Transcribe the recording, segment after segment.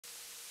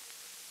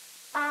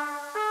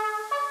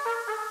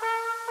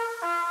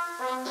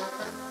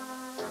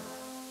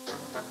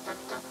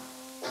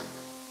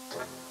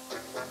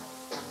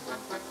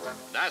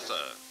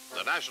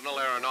National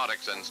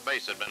Aeronautics and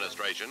Space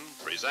Administration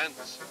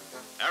presents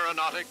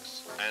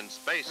Aeronautics and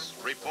Space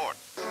Report.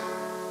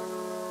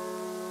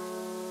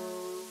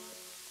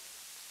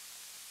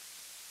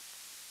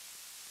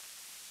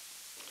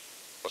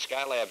 Well,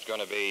 Skylab's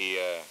going to be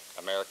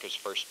America's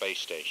first space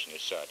station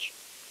as such.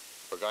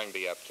 We're going to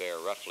be up there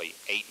roughly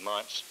 8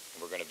 months.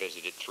 We're going to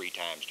visit it 3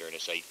 times during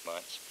this 8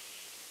 months.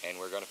 And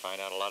we're going to find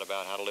out a lot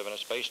about how to live in a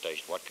space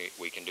station, what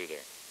we can do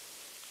there.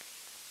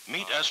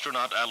 Meet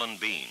astronaut Alan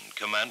Bean,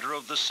 commander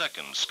of the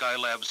second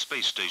Skylab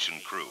space station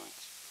crew.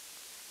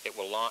 It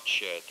will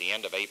launch at the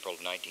end of April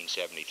of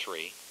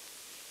 1973.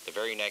 The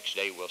very next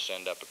day, we'll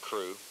send up a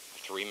crew,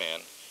 3 men,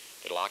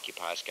 that'll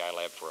occupy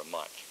Skylab for a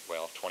month.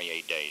 Well,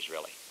 28 days,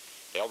 really.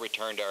 They'll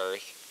return to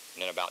Earth,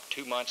 and then about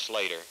 2 months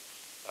later,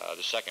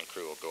 the second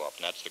crew will go up,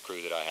 and that's the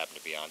crew that I happen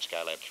to be on,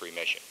 Skylab 3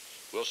 mission.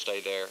 We'll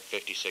stay there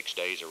 56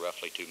 days, or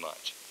roughly 2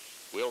 months.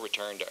 We'll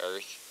return to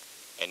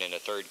Earth, and then the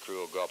third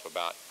crew will go up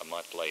about a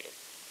month later.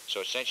 So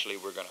essentially,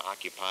 we're going to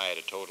occupy it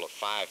a total of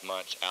 5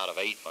 months out of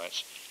 8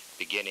 months,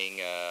 beginning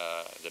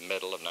the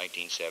middle of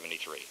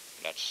 1973.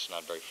 That's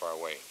not very far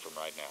away from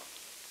right now.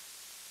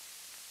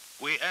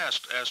 We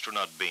asked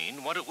astronaut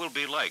Bean what it will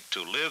be like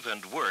to live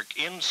and work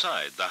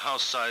inside the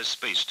house-sized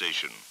space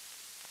station.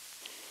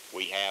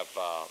 We have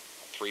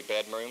 3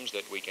 bedrooms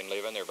that we can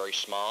live in. They're very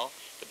small.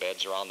 The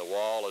beds are on the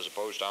wall as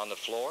opposed to on the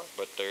floor,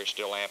 but they're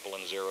still ample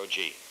in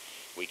 0G.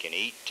 We can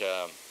eat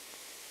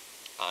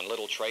on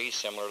little trays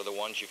similar to the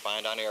ones you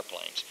find on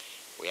airplanes.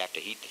 We have to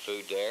heat the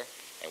food there,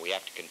 and we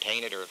have to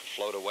contain it or it'll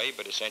float away,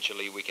 but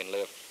essentially we can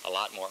live a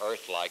lot more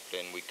Earth-like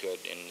than we could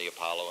in the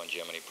Apollo and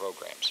Gemini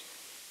programs.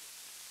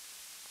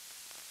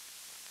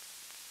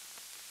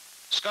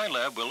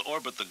 Skylab will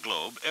orbit the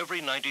globe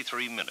every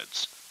 93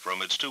 minutes.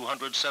 From its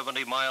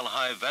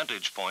 270-mile-high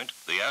vantage point,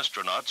 the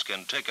astronauts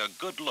can take a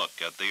good look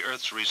at the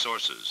Earth's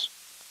resources.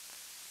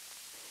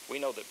 We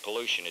know that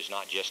pollution is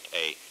not just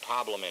a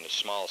problem in a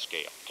small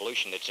scale.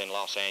 Pollution that's in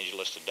Los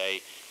Angeles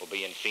today will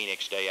be in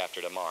Phoenix day after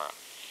tomorrow.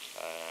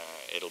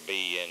 It'll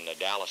be in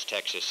Dallas,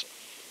 Texas,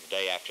 the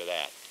day after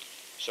that.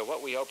 So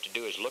what we hope to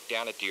do is look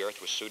down at the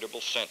Earth with suitable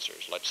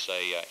sensors, let's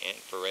say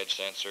infrared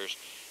sensors,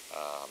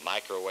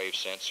 microwave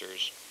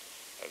sensors,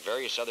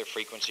 various other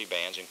frequency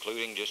bands,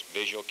 including just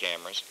visual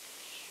cameras,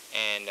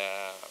 and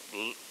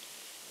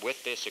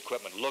with this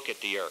equipment, look at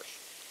the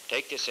Earth.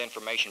 Take this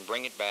information,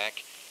 bring it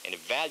back, and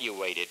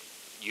evaluate it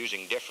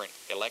using different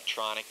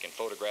electronic and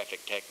photographic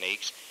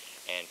techniques,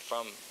 and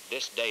from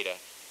this data,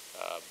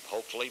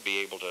 hopefully be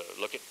able to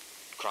look at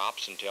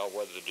crops and tell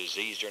whether they're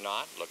diseased or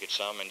not, look at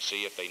some and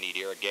see if they need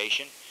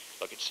irrigation,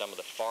 look at some of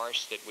the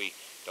forests that we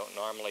don't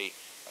normally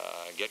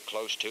get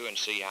close to and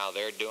see how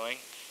they're doing,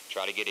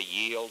 try to get a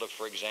yield of,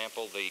 for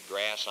example, the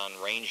grass on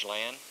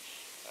rangeland,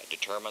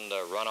 determine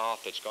the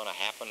runoff that's going to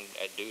happen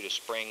due to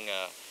spring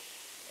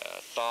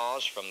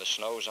thaws from the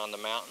snows on the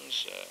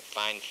mountains,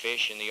 find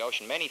fish in the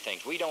ocean, many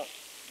things. We don't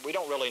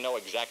really know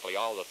exactly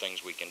all the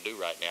things we can do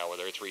right now with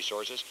Earth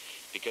resources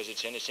because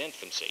it's in its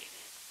infancy.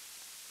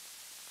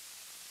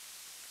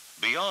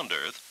 Beyond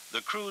Earth,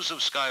 the crews of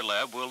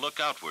Skylab will look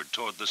outward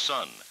toward the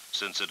sun,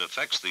 since it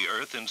affects the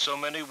Earth in so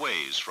many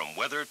ways, from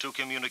weather to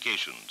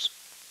communications.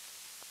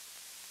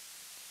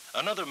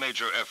 Another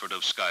major effort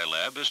of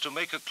Skylab is to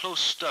make a close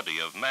study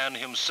of man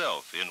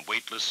himself in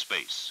weightless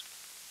space.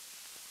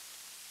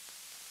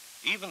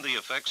 Even the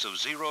effects of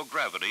zero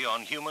gravity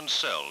on human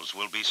cells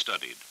will be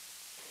studied.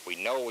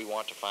 We know we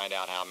want to find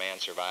out how man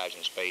survives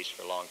in space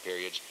for long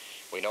periods.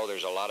 We know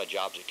there's a lot of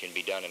jobs that can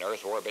be done in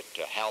Earth orbit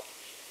to help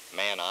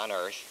man on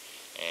Earth.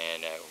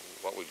 And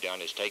what we've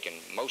done is taken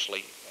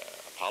mostly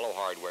Apollo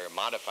hardware,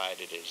 modified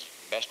it as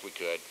best we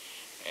could,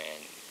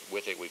 and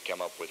with it we've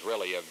come up with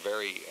really a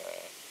very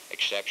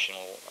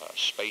exceptional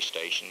space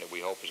station that we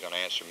hope is going to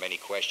answer many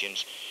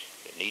questions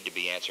that need to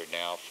be answered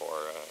now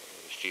for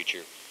the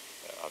future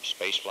of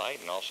space flight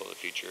and also the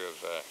future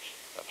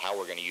of how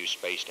we're going to use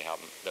space to help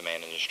the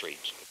man in the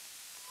streets.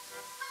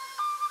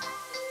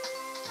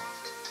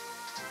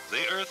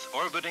 The Earth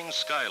orbiting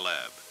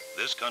Skylab,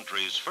 this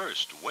country's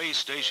first way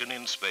station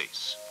in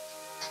space.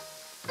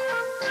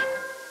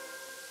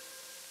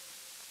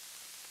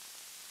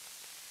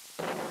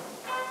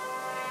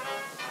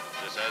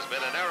 This has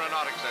been an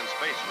Aeronautics and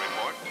Space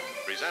Report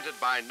presented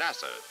by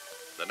NASA,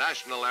 the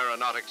National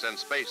Aeronautics and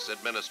Space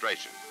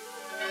Administration.